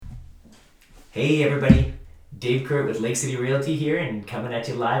Hey everybody, Dave Kurt with Lake City Realty here and coming at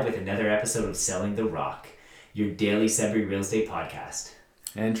you live with another episode of Selling the Rock, your daily Sudbury real estate podcast.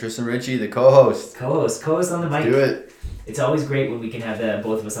 And Tristan Ritchie, the co-host. Co-host on the mic. Let's do it. It's always great when we can have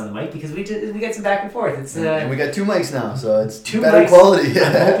both of us on the mic because we get some back and forth. And we got two mics now, so it's two better mics. quality.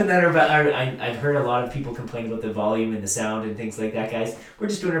 I'm hoping that I've heard a lot of people complain about the volume and the sound and things like that, guys. We're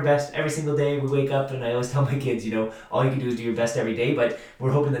just doing our best every single day. We wake up and I always tell my kids, all you can do is do your best every day, but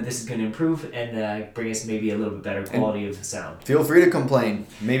we're hoping that this is going to improve and bring us maybe a little bit better quality of sound. Feel free to complain.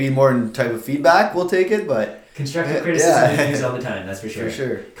 Maybe more in type of feedback, we'll take it, but... Constructive criticism we use all the time, that's for sure. For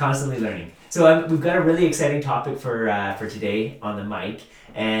sure. Constantly learning. So we've got a really exciting topic for today on the mic,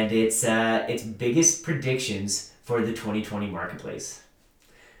 and it's biggest predictions for the 2020 marketplace.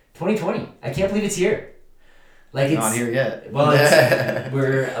 2020, I can't believe it's here. Like it's not here yet. Well,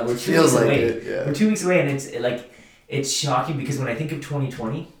 we're 2 weeks Feels like away. it, yeah. We're 2 weeks away, and it's shocking because when I think of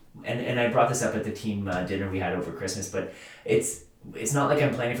 2020, and I brought this up at the team dinner we had over Christmas, but it's not like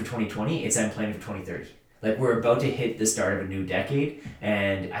I'm planning for 2020. It's I'm planning for 2030. Like, we're about to hit the start of a new decade,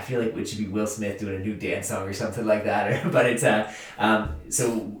 and I feel like it should be Will Smith doing a new dance song or something like that. But it's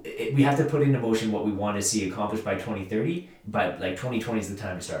we have to put into motion what we want to see accomplished by 2030, but like 2020 is the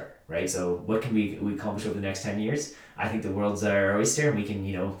time to start, right? So what can we accomplish over the next 10 years? I think the world's our oyster, and we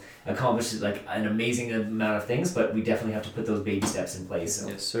can, accomplish like an amazing amount of things, but we definitely have to put those baby steps in place. So.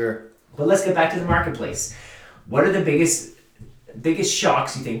 Yes, sir. But let's get back to the marketplace. What are the biggest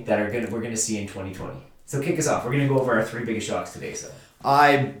shocks you think that we're gonna see in 2020? So kick us off. We're going to go over our 3 biggest shocks today. So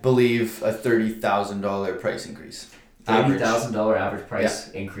I believe a $30,000 price increase. $30,000 average price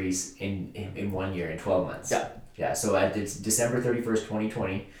increase in 1 year, in 12 months. Yeah. Yeah, so at December 31st,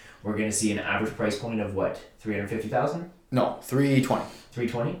 2020, we're going to see an average price point of what? $350,000? No, 320.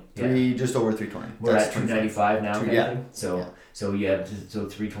 320? Just over 320. We're at 295 now, kind of thing. So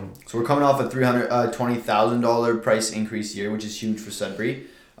 320. So we're coming off a $20,000 price increase year, which is huge for Sudbury.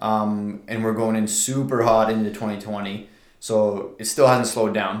 And we're going in super hot into 2020, so it still hasn't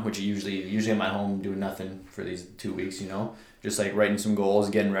slowed down, which usually I'm at home doing nothing for these 2 weeks, just like writing some goals,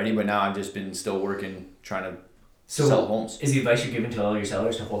 getting ready, but now I've just been still working, trying to sell homes. Is the advice you're giving to all your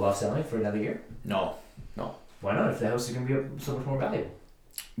sellers to hold off selling for another year? No. Why not, if the house is going to be so much more valuable?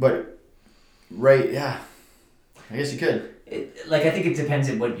 But, yeah, I guess you could. I think it depends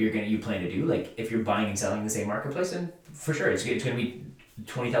on what you plan to do. Like, if you're buying and selling in the same marketplace, then for sure it's going to be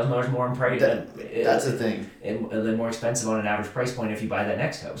 $20,000 more in price. That's the thing. And then more expensive on an average price point if you buy that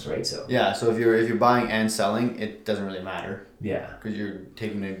next house, right? So yeah. So if you're buying and selling, it doesn't really matter. Yeah. Because you're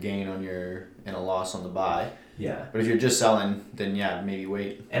taking a gain and a loss on the buy. Yeah. But if you're just selling, then yeah, maybe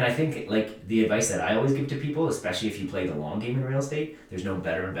wait. And I think the advice that I always give to people, especially if you play the long game in real estate, there's no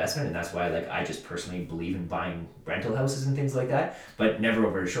better investment, and that's why I just personally believe in buying rental houses and things like that, but never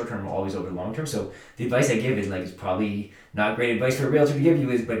over short term, always over long term. So the advice I give is probably not great advice for a realtor to give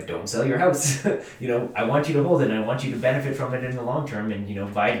you but don't sell your house. I want you to hold it, and I want you to benefit from it in the long term,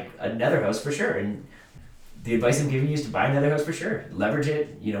 and buy another house for sure. And the advice I'm giving you is to buy another house for sure. Leverage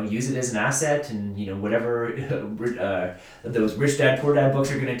it, use it as an asset, and whatever those rich dad poor dad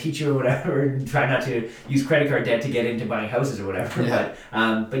books are going to teach you or whatever. And try not to use credit card debt to get into buying houses or whatever. Yeah.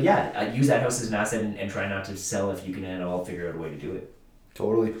 But use that house as an asset and try not to sell if you can at all figure out a way to do it.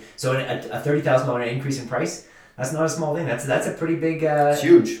 Totally. So a $30,000 increase in price, that's not a small thing. That's a pretty big. It's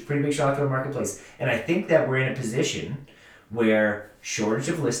huge. Pretty big shock to the marketplace, and I think that we're in a position where shortage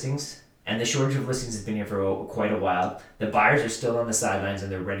of listings. And the shortage of listings has been here for quite a while. The buyers are still on the sidelines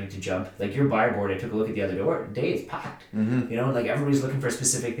and they're ready to jump. Like your buyer board, I took a look at the other day, it's packed. Mm-hmm. Everybody's looking for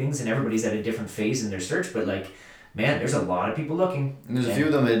specific things and everybody's at a different phase in their search. But man, there's a lot of people looking. And there's a few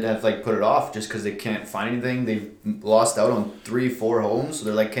of them that have put it off just because they can't find anything. They've lost out on 3-4 homes, so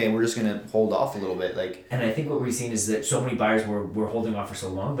they're like, "Hey, we're just gonna hold off a little bit." And I think what we've seen is that so many buyers were holding off for so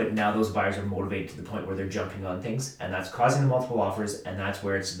long, but now those buyers are motivated to the point where they're jumping on things, and that's causing the multiple offers, and that's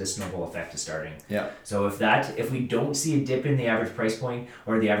where the snowball effect is starting. Yeah. So if we don't see a dip in the average price point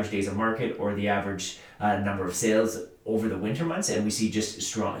or the average days on market or the average number of sales over the winter months, and we see just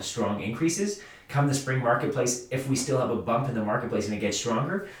strong increases. Come the spring marketplace, if we still have a bump in the marketplace and it gets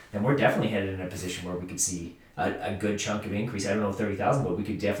stronger, then we're definitely headed in a position where we could see a good chunk of increase. I don't know 30,000, but we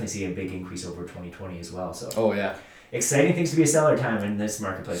could definitely see a big increase over 2020 as well. So. Oh yeah. Exciting things to be a seller time in this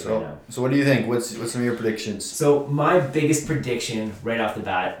marketplace right now. So what do you think? What's some of your predictions? So my biggest prediction right off the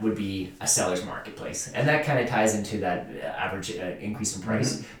bat would be a seller's marketplace, and that kind of ties into that average increase in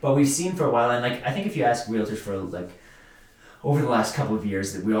price. Mm-hmm. But we've seen for a while, and I think if you ask realtors for over the last couple of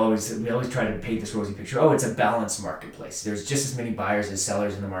years that we always try to paint this rosy picture. Oh, it's a balanced marketplace. There's just as many buyers as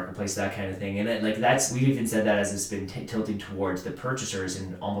sellers in the marketplace, that kind of thing. And we've even said that as it's been tilting towards the purchasers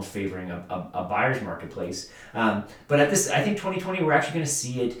and almost favoring a buyer's marketplace. But I think 2020 we're actually going to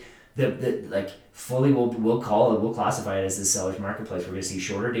see it. Fully we'll classify it as the seller's marketplace. We're going to see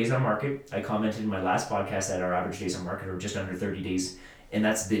shorter days on market. I commented in my last podcast that our average days on market are just under 30 days, and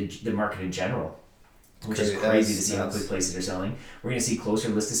that's the market in general, which is crazy to see how quick places are selling. We're going to see closer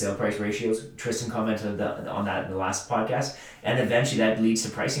list to sale price ratios. Tristan commented on that in the last podcast, and eventually that leads to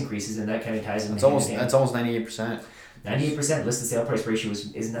price increases, and that kind of ties in. That's almost 98%. 98% list to sale price ratio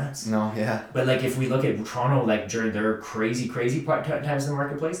is nuts. No, yeah. But if we look at Toronto, during their crazy times in the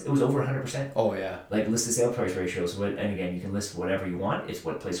marketplace, it was over 100%. Oh yeah. List to sale price ratios. And again, you can list whatever you want. It's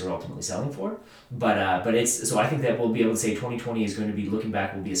what places are ultimately selling for. But it's so I think that we'll be able to say 2020 is going to be, looking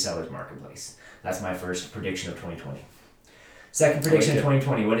back, will be a seller's marketplace. That's my first prediction of 2020. Second prediction of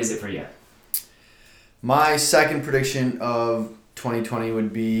 2020. What is it for you? My second prediction of 2020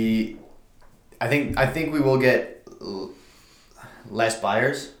 would be, I think we will get less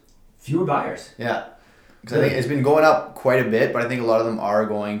buyers. Fewer buyers. Yeah. Because I think it's been going up quite a bit, but I think a lot of them are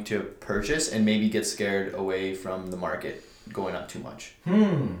going to purchase and maybe get scared away from the market going up too much. I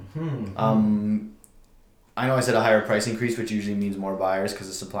know I said a higher price increase, which usually means more buyers because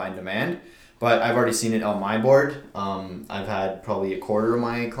of supply and demand, but I've already seen it on my board. I've had probably a quarter of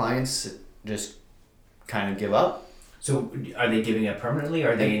my clients just kind of give up. So are they giving up permanently?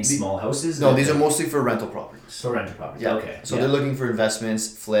 Are they in small houses? No, these are mostly for rental properties. For rental properties, yeah. Okay. So they're looking for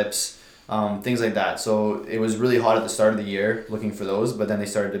investments, flips, things like that. So it was really hot at the start of the year looking for those, but then they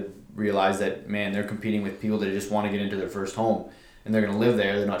started to realize that, man, they're competing with people that just want to get into their first home, and they're going to live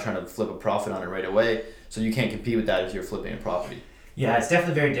there. They're not trying to flip a profit on it right away. So you can't compete with that if you're flipping a property. Yeah, it's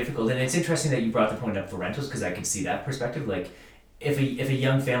definitely very difficult, and it's interesting that you brought the point up for rentals, because I can see that perspective. If a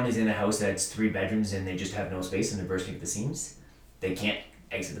young family's in a house that's 3 bedrooms and they just have no space and they're bursting at the seams, they can't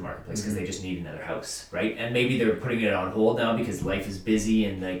exit the marketplace because they just need another house, right? And maybe they're putting it on hold now because life is busy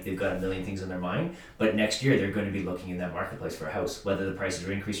and they've got a million things on their mind. But next year they're going to be looking in that marketplace for a house, whether the prices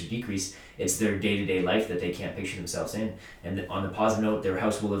are increase or decrease. It's their day-to-day life that they can't picture themselves in. And on the positive note, their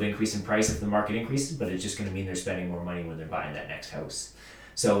house will have increased in price if the market increases, but it's just going to mean they're spending more money when they're buying that next house.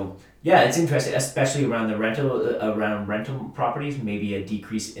 So yeah, it's interesting, especially around rental properties. Maybe a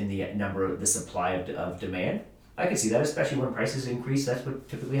decrease in the supply of demand. I can see that, especially when prices increase. That's what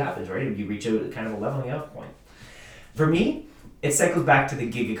typically happens, right? You reach a kind of a leveling out point. For me, it cycles back to the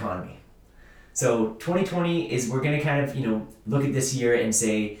gig economy. So 2020 is, we're going to kind of look at this year and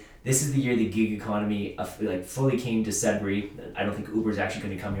say, this is the year the gig economy fully came to Sudbury. I don't think Uber's actually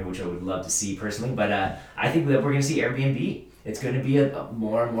going to come here, which I would love to see personally, but I think that we're going to see Airbnb. It's going to be a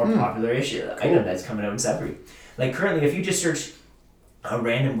more and more popular item that's coming out in Sudbury. Currently, if you just search a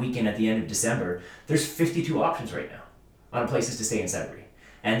random weekend at the end of December, there's 52 options right now on places to stay in Sudbury.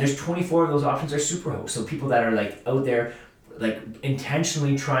 And there's 24 of those options are superhosts. So people that are out there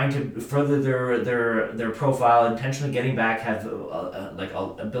intentionally trying to further their profile, intentionally getting back, have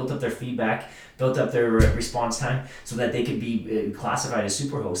built up their feedback, built up their response time so that they could be classified as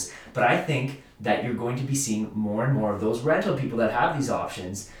superhosts. But I think that you're going to be seeing more and more of those rental people that have these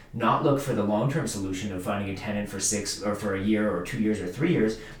options not look for the long-term solution of finding a tenant for 6 or for a year or 2 years or 3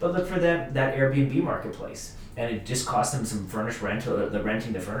 years, but look for that Airbnb marketplace. And it just costs them some furnished rental,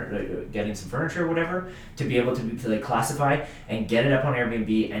 getting some furniture or whatever, to be able to classify and get it up on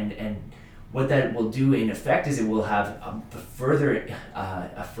Airbnb. And what that will do in effect is it will have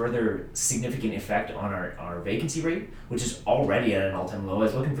a further significant effect on our vacancy rate, which is already at an all-time low. I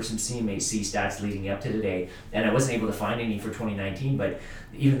was looking for some CMHC stats leading up to today, and I wasn't able to find any for 2019, but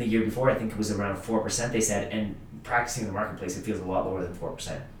even the year before, I think it was around 4%, they said, and practicing in the marketplace, it feels a lot lower than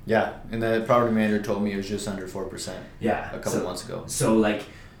 4%. Yeah, and the property manager told me it was just under 4%. Yeah, a couple months ago. So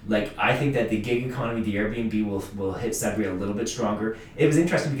I think that the gig economy, the Airbnb will hit Sudbury a little bit stronger. It was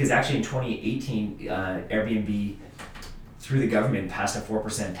interesting because actually in 2018, Airbnb through the government passed a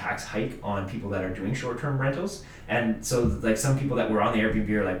 4% tax hike on people that are doing short-term rentals. And so some people that were on the Airbnb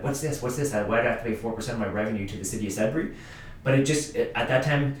are like, what's this? Why do I have to pay 4% of my revenue to the city of Sudbury? But at that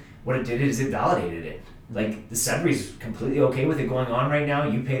time, what it did is it validated it. The Sudbury's completely okay with it going on right now.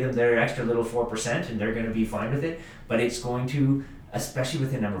 You pay them their extra little 4% and they're going to be fine with it. But it's going to, especially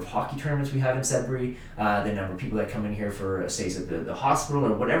with the number of hockey tournaments we have in Sudbury, the number of people that come in here for stays at the hospital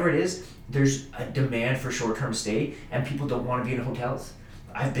or whatever it is, there's a demand for short-term stay and people don't want to be in hotels.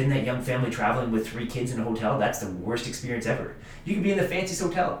 I've been that young family traveling with 3 kids in a hotel. That's the worst experience ever. You could be in the fanciest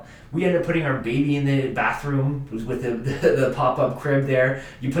hotel. We ended up putting our baby in the bathroom with the pop-up crib there.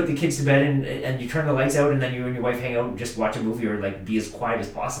 You put the kids to bed and you turn the lights out, and then you and your wife hang out and just watch a movie or like be as quiet as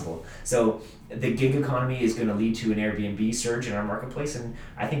possible. So the gig economy is going to lead to an Airbnb surge in our marketplace, and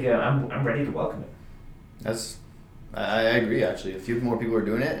I think I'm ready to welcome it. I agree, actually. A few more people are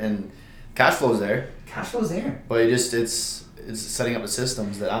doing it, and cash flow's there. Cash flow's there. But it's setting up the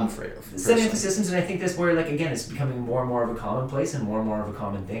systems that I'm afraid of. Setting up the systems, and I think that's where, like, again, it's becoming more and more of a commonplace and more of a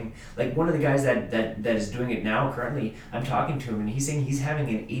common thing. Like, one of the guys that is doing it now currently, I'm talking to him, and he's saying he's having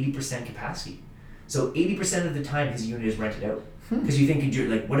an 80% capacity. So 80% of the time his unit is rented out. Because you think,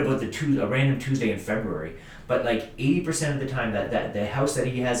 like, what about a random Tuesday in February? But like 80% of the time that the house that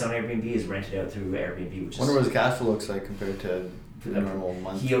he has on Airbnb is rented out through Airbnb, which is... wonder what his cash flow looks like compared to the normal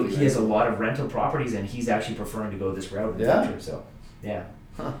month. He has a lot of rental properties, and he's actually preferring to go this route in the future. So, yeah.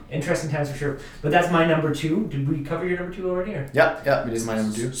 Huh. Interesting times for sure. But that's my number 2. Did we cover your number 2 already? Or? Yeah, we did my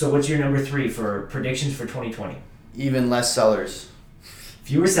number 2. So what's your number 3 for predictions for 2020? Even less sellers.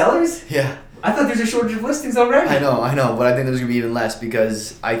 Fewer sellers? Yeah. I thought there's a shortage of listings already. I know, but I think there's going to be even less,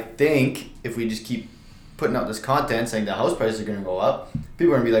 because I think if we just keep putting out this content saying the house prices are going to go up,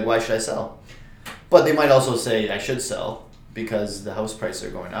 people are going to be like, why should I sell? But they might also say I should sell because the house prices are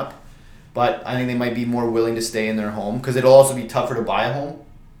going up. But I think they might be more willing to stay in their home, because it'll also be tougher to buy a home.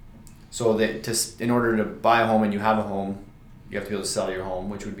 So in order to buy a home and you have a home, you have to be able to sell your home,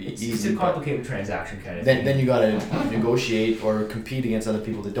 which would be easy. It's a complicated transaction kind of thing. Then you got to negotiate or compete against other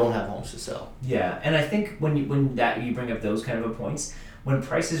people that don't have homes to sell. Yeah, and I think when you bring up those kind of points, when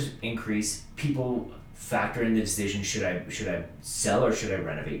prices increase, people factor in the decision, should I sell or should I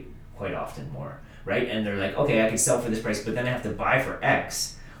renovate, quite often more, right? And they're like, okay, I can sell for this price, but then I have to buy for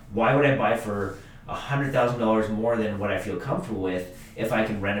X. Why would I buy for $100,000 more than what I feel comfortable with if I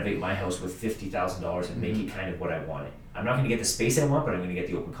can renovate my house with $50,000 and make it kind of what I want it? I'm not going to get the space I want, but I'm going to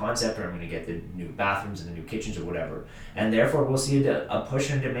get the open concept, or I'm going to get the new bathrooms and the new kitchens or whatever. And therefore, we'll see a push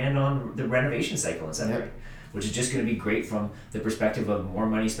and demand on the renovation cycle in Sudbury, which is just going to be great from the perspective of more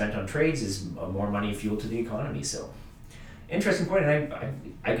money spent on trades is more money fuel to the economy. So, interesting point, and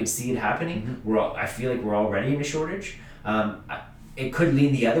I could see it happening. I feel like we're already in a shortage. It could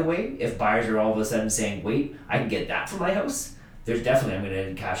lean the other way if buyers are all of a sudden saying, wait, I can get that for my house. There's definitely, I'm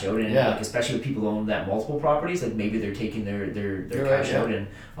going to cash out, and like, especially with people who own that multiple properties, like maybe they're taking their cash out and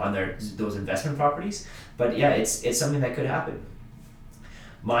on those investment properties. But yeah, it's something that could happen.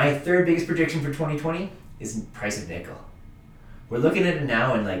 My third biggest prediction for 2020 is price of nickel. We're looking at it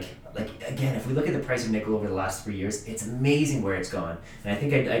now, and like again, if we look at the price of nickel over the last 3 years, it's amazing where it's gone. And I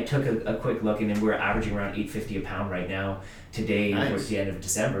think I took a quick look, and then we're averaging around $8.50 a pound right now today, towards the end of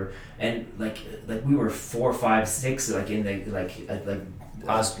December, and like we were 4, 5, 6 like in the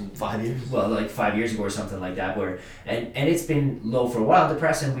last 5 years. Well, like 5 years ago or something like that, where and it's been low for a while,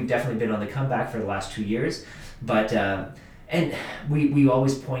 depressed, and we've definitely been on the comeback for the last 2 years. But and we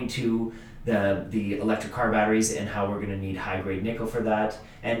always point to the electric car batteries and how we're going to need high grade nickel for that,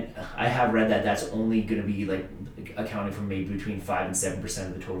 and I have read that that's only going to be like accounting for maybe between 5 and 7%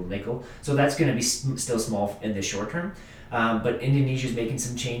 of the total nickel, so that's going to be still small in the short term. But Indonesia is making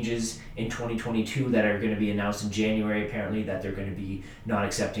some changes in 2022 that are going to be announced in January, apparently, that they're going to be not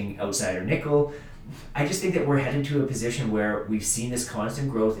accepting outsider nickel. I just think that we're headed to a position where we've seen this constant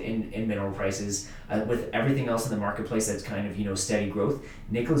growth in mineral prices, with everything else in the marketplace that's kind of, steady growth.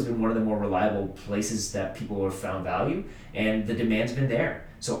 Nickel has been one of the more reliable places that people have found value, and the demand's been there.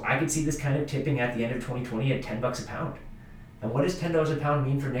 So I could see this kind of tipping at the end of 2020 at $10 a pound. And what does $10 a pound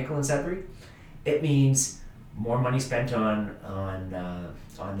mean for nickel in Sudbury? It means more money spent on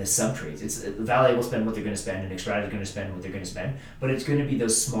the sub-trades. It's Vale will spend what they're going to spend, and Xstrata is going to spend what they're going to spend, but it's going to be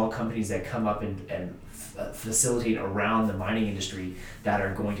those small companies that come up and facilitate around the mining industry that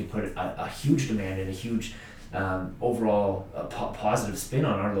are going to put a huge demand and a huge overall positive spin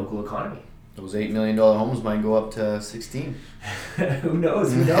on our local economy. Those $8 million homes might go up to 16. Who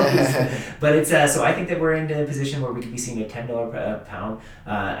knows? But it's so I think that we're in a position where we could be seeing a $10 a pound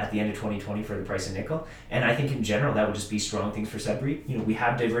at the end of 2020 for the price of nickel, and I think in general that would just be strong things for Sudbury. We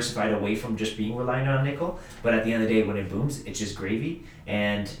have diversified away from just being reliant on nickel, but at the end of the day, when it booms, it's just gravy,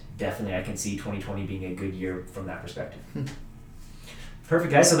 and definitely I can see 2020 being a good year from that perspective.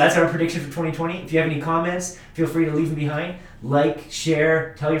 Perfect, guys. So that's our prediction for 2020. If you have any comments, feel free to leave them behind. Like,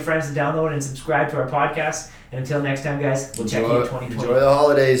 share, tell your friends to download and subscribe to our podcast. And until next time, guys, we'll check you in 2020. Enjoy the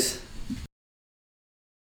holidays.